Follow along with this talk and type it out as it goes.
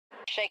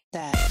Shake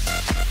that.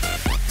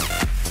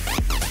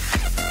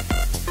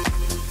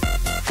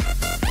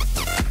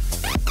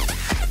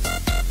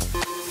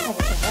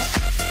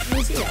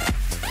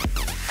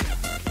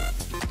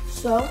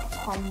 So,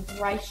 I'm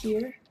right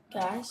here,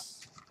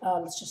 guys.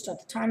 Let's just start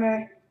the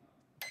timer.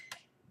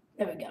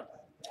 There we go.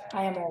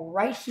 I am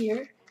right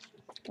here,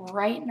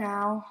 right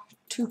now.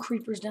 2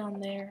 creepers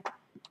down there.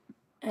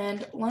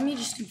 And let me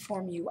just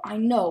inform you, I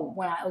know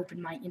when I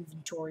open my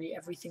inventory,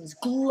 everything's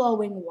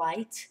glowing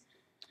white.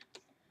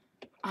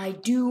 I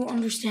do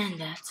understand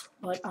that,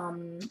 but,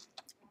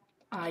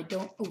 I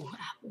don't, ooh,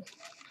 apple,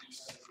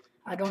 nice.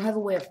 I don't have a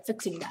way of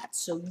fixing that,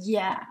 so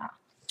yeah.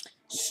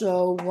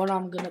 So what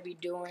I'm gonna be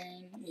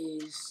doing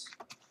is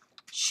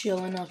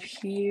chilling up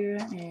here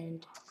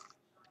and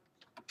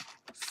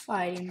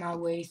fighting my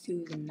way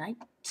through the night.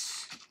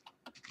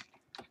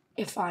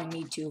 If I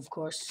need to, of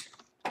course.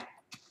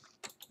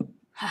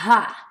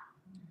 Haha!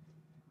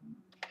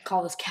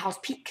 Call this Cow's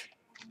Peak.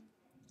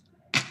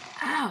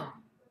 Ow!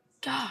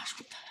 Gosh,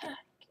 what the heck?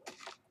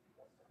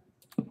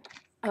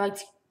 I like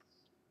to...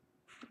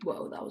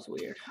 Whoa, that was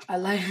weird. I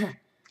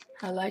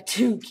like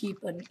to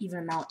keep an even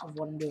amount of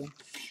what I'm doing.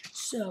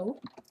 So,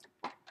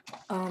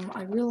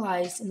 I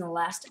realized in the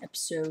last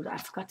episode I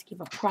forgot to give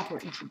a proper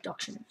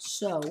introduction.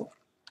 So,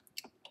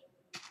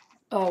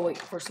 oh wait,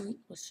 firstly,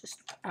 let's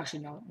just, actually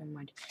no, never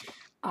mind.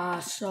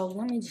 So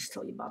let me just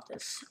tell you about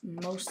this.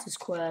 Mosta's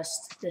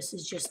quest. This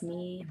is just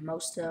me,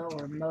 Mosta,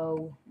 or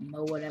Mo,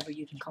 whatever,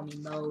 you can call me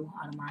Mo,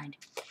 I don't mind.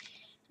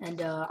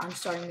 And I'm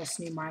starting this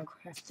new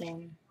Minecraft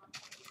thing.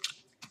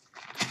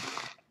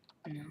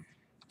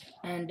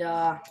 And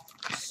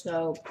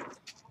so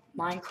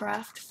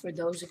Minecraft, for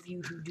those of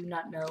you who do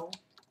not know,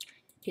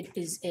 it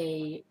is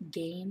a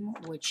game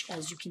which,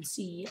 as you can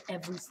see,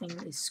 everything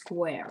is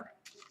square.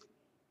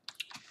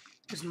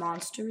 There's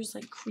monsters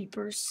like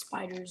creepers,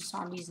 spiders,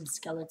 zombies, and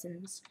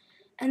skeletons,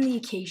 and the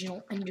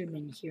occasional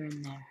enderman here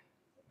and there.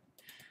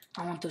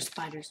 I want those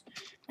spiders.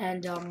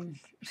 And, that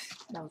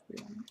was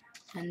weird.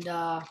 And,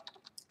 I'll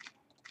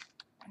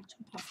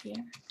jump off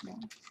here? No.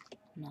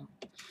 No.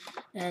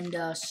 And,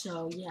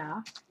 so,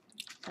 yeah.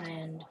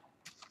 And,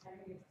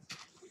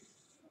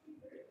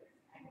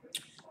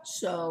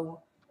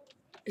 so,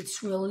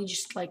 it's really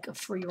just like a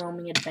free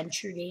roaming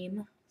adventure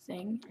game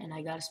thing. And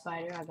I got a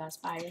spider,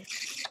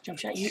 jump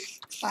shot you.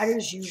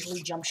 Spiders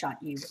usually jump shot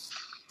you.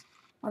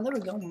 Oh, there we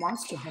go,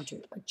 Monster Hunter.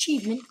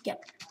 Achievement,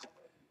 get.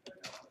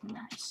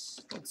 Nice.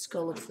 Let's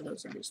go look for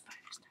those other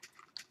spiders.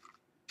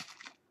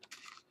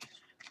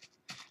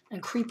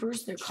 And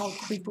creepers, they're called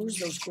creepers,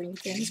 those green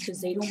things,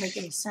 because they don't make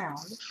any sound.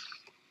 They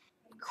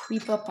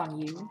creep up on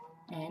you,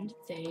 and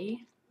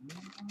they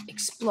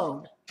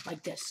explode,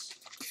 like this.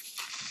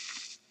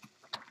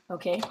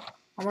 Okay,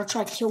 I'm gonna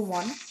try to kill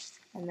one,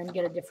 and then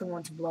get a different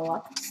one to blow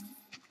up.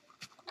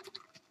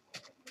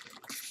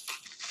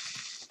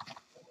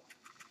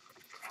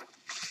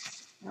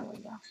 There we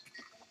go.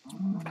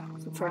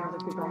 So for another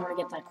creeper, I'm gonna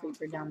get that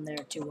creeper down there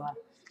to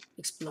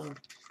explode.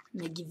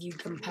 And they give you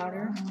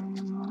gunpowder,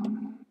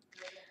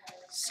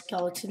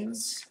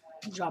 skeletons,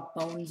 drop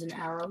bones and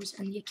arrows,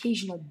 and the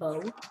occasional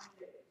bow.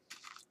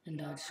 And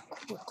just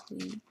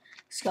quickly,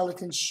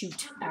 skeletons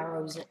shoot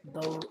arrows at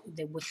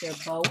with their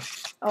bow.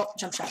 Oh,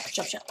 jump shot,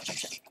 jump shot, jump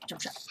shot,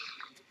 jump shot.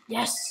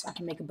 Yes, I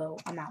can make a bow.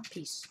 I'm out.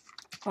 Peace.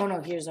 Oh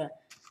no, here's a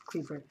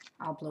creeper.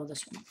 I'll blow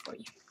this one up for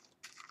you.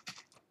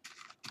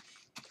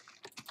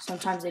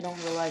 Sometimes they don't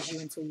realize you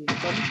until you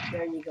hit them.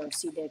 There you go.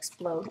 See, they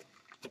explode.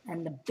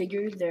 And the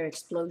bigger their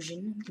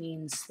explosion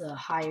means the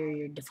higher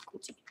your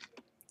difficulty.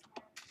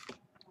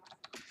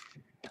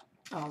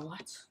 Oh,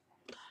 what?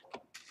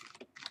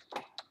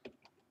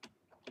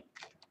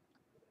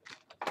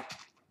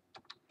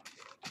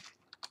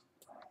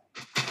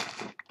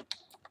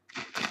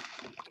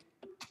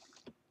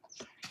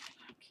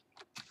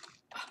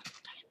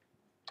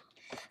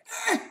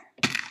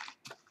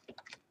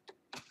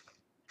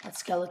 That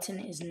skeleton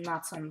is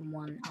not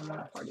someone I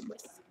want to party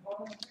with.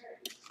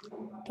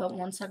 But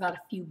once I got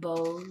a few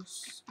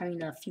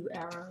a few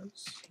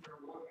arrows,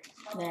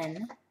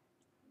 then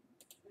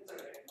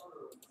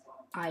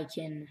I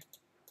can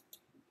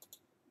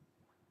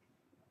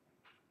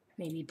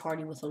maybe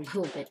party with a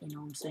little bit, you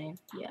know what I'm saying?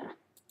 Yeah.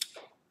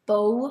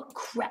 Bow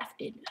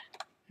crafted.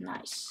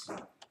 Nice.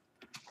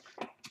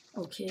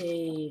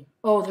 Okay.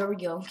 Oh, there we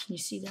go. Can you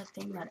see that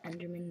thing? That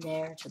enderman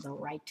there to the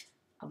right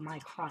of my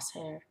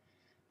crosshair.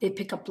 They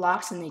pick up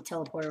blocks and they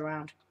teleport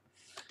around.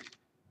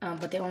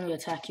 But they only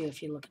attack you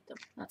if you look at them.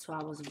 That's why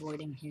I was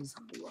avoiding his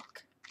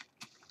look.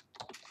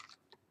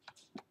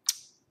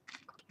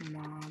 Come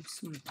on,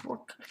 some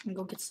pork. I can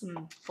go get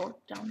some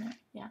pork down there.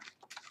 Yeah.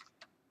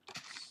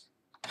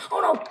 Oh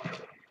no!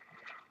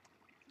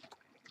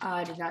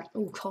 I did not.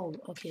 Oh, coal.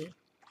 Okay,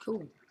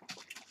 cool.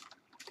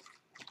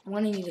 I'm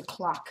gonna need a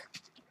clock.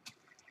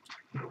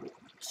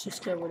 Let's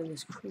just get rid of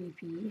this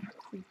creepy.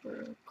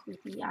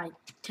 I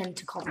tend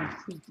to call them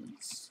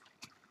creepies.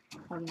 I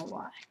don't know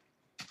why.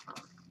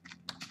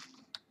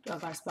 Do I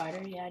got a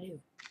spider? Yeah, I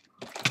do.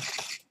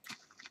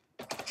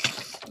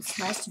 It's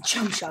nice to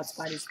jump shot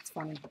spiders. It's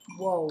funny.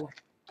 Whoa.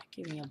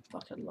 Give me a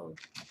bucket load.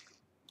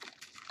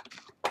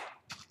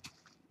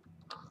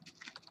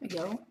 There we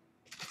go.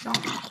 Oh,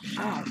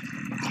 ow.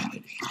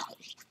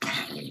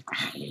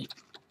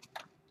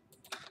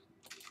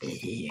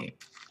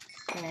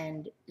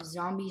 And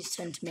zombies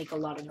tend to make a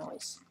lot of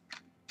noise.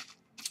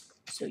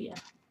 So yeah.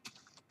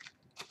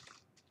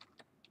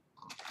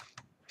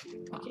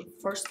 Okay,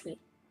 firstly,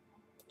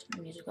 turn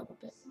the music up a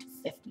bit to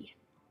 50.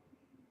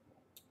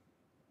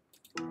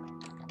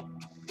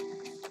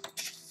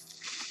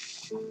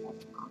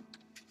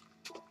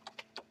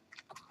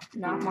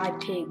 Not my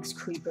pigs,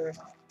 creeper.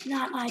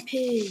 Not my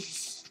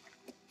pigs!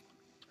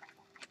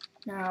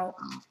 Now,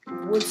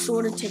 wood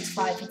sword, it takes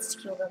 5 hits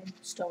to kill them.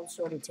 Stone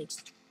sword, it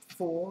takes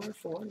 4,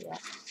 yeah,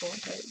 4,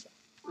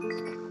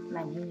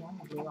 there you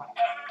go.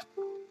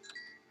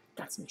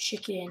 Got some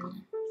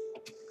chicken.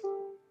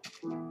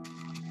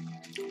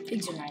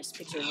 Pigs are nice,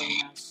 pigs are really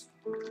nice.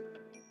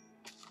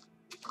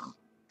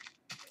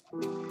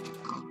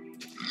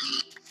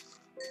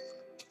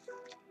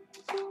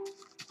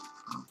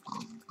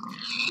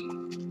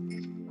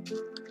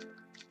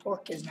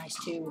 Pork is nice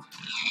too.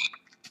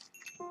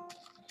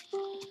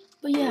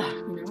 But yeah,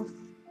 you know.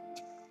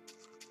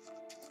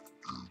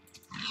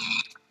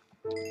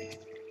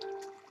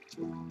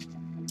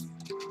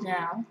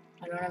 Now,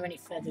 I don't have any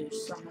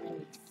feathers, so I'm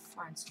gonna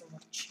find some more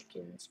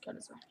chickens. God,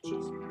 it's not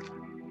cheese.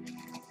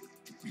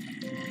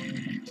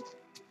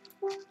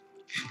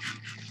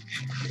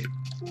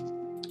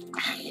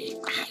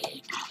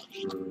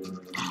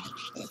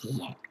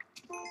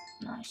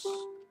 Nice.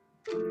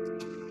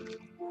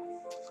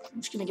 I'm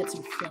just gonna get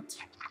some flint.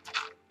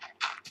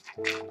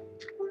 There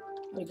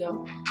we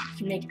go. You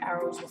can make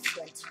arrows with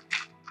flint.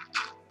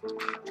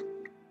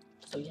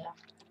 So yeah.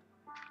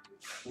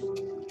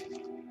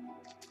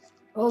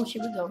 Oh,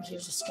 here we go.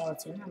 Here's a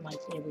skeleton. I might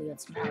be able to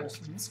get some arrows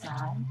from this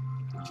guy.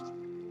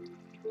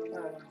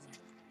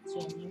 Is he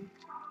in here?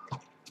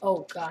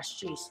 Oh gosh,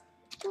 jeez.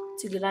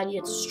 It's a good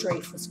idea to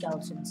strafe with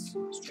skeletons.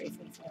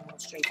 Strafing, if you don't know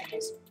what strafing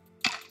is.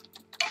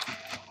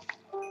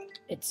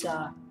 It's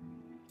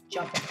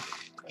jumping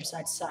from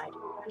side to side.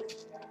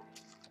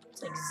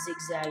 It's like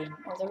zigzagging.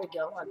 Oh, there we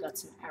go. I got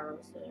some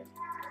arrows there.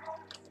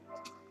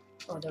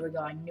 Oh, there we go.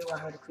 I knew I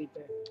heard a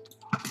creeper.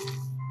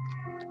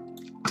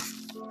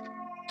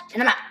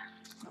 And I'm out.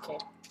 Okay.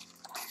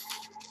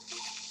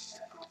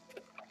 There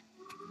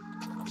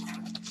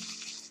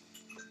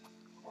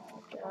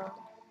we go.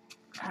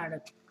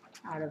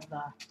 Out of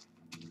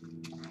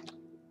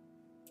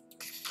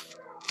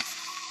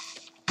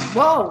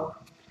Whoa!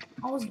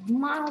 I was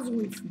miles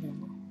away from him.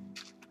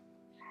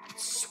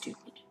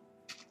 Stupid.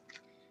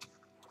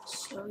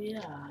 So yeah,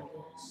 I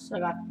guess I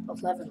got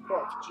 11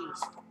 pork.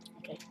 Jeez.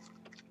 Okay.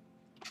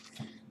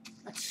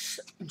 That's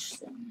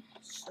interesting.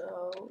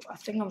 So I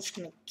think I'm just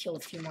gonna kill a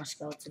few more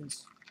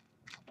skeletons.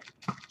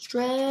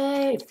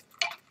 Strafe!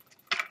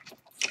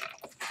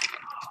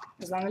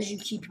 As long as you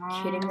keep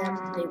hitting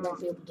them, they won't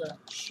be able to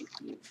shoot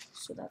you.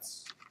 So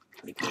that's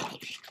pretty cool.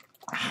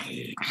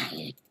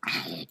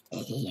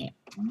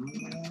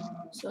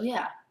 So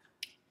yeah.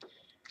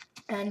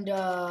 And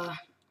I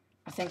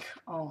think,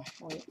 oh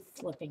wait,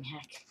 flipping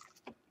heck.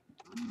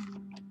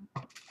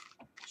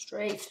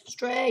 Strafe,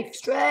 strafe,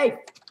 strafe!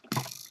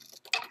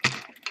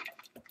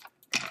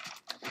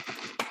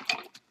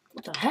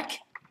 What the heck?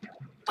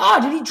 Oh,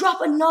 did he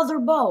drop another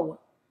bow?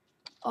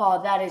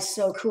 Oh, that is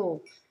so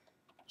cool.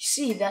 You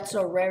see, that's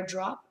a rare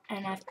drop,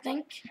 and I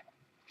think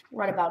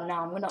right about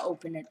now I'm going to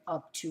open it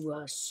up to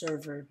a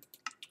server.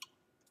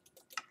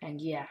 And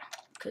yeah,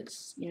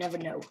 because you never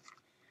know.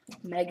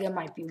 Mega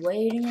might be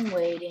waiting and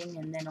waiting,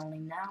 and then only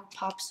now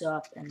pops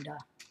up, and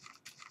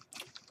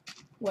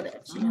what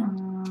else, you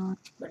know?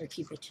 Better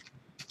keep it.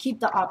 Keep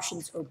the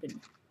options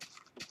open.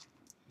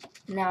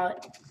 Now,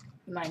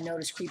 you might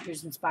notice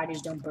creepers and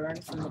spiders don't burn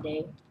from the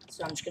day,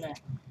 so I'm just going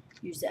to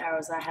use the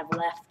arrows I have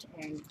left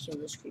and kill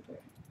this creeper.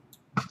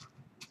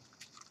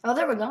 Oh,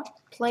 there we go.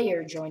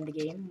 Player joined the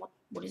game.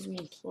 What does it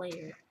mean,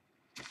 player?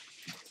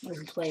 What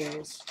who player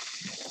is?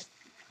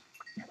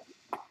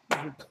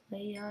 Who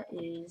player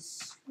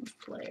is? Who's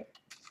player?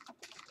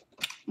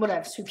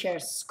 Whatever. Who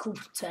cares? It's cool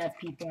to have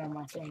people on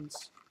my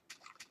things.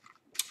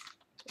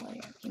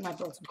 Player. He might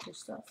build some cool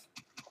stuff.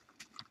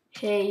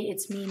 Hey,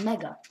 it's me,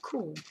 Mega.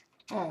 Cool.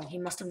 Oh, he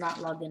must have not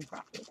logged in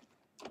properly.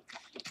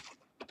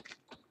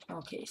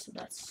 Okay, so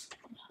that's...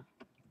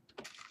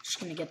 Just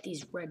gonna get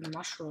these red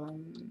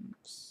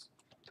mushrooms.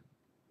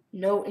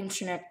 No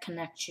internet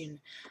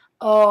connection.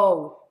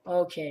 Oh,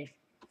 okay.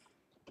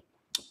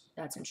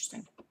 That's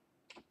interesting.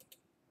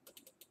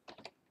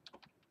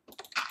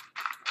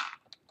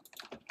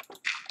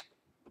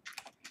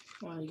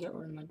 Want to get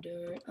rid of my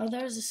dirt. Oh,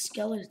 there's a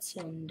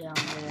skeleton down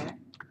there.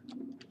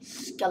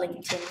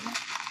 Skeleton.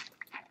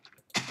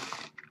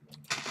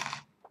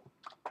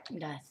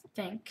 And I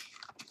think...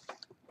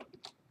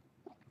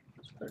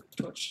 Let's put a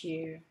torch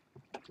here.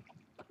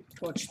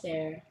 Torch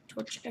there.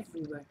 Torch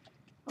everywhere.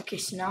 Okay,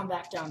 so now I'm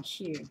back down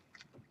here.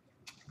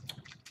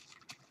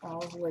 All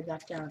the way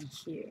back down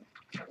here.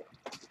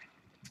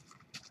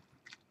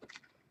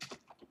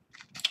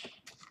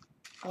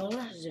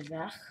 Alles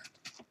weg.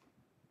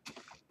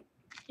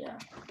 Yeah.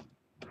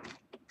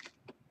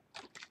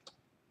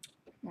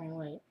 Oh,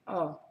 wait.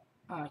 Oh,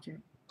 I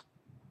can...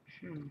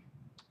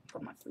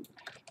 Put my food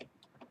back.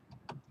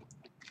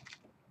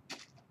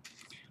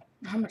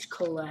 How much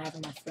cola I have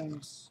in my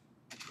furnace?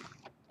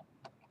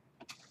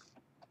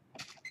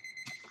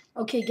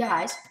 Okay,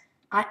 guys.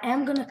 I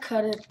am gonna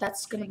cut it.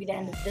 That's gonna be the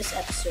end of this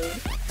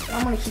episode. But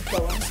I'm gonna keep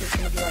going. So it's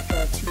gonna be like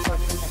a 2-part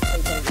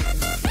episode.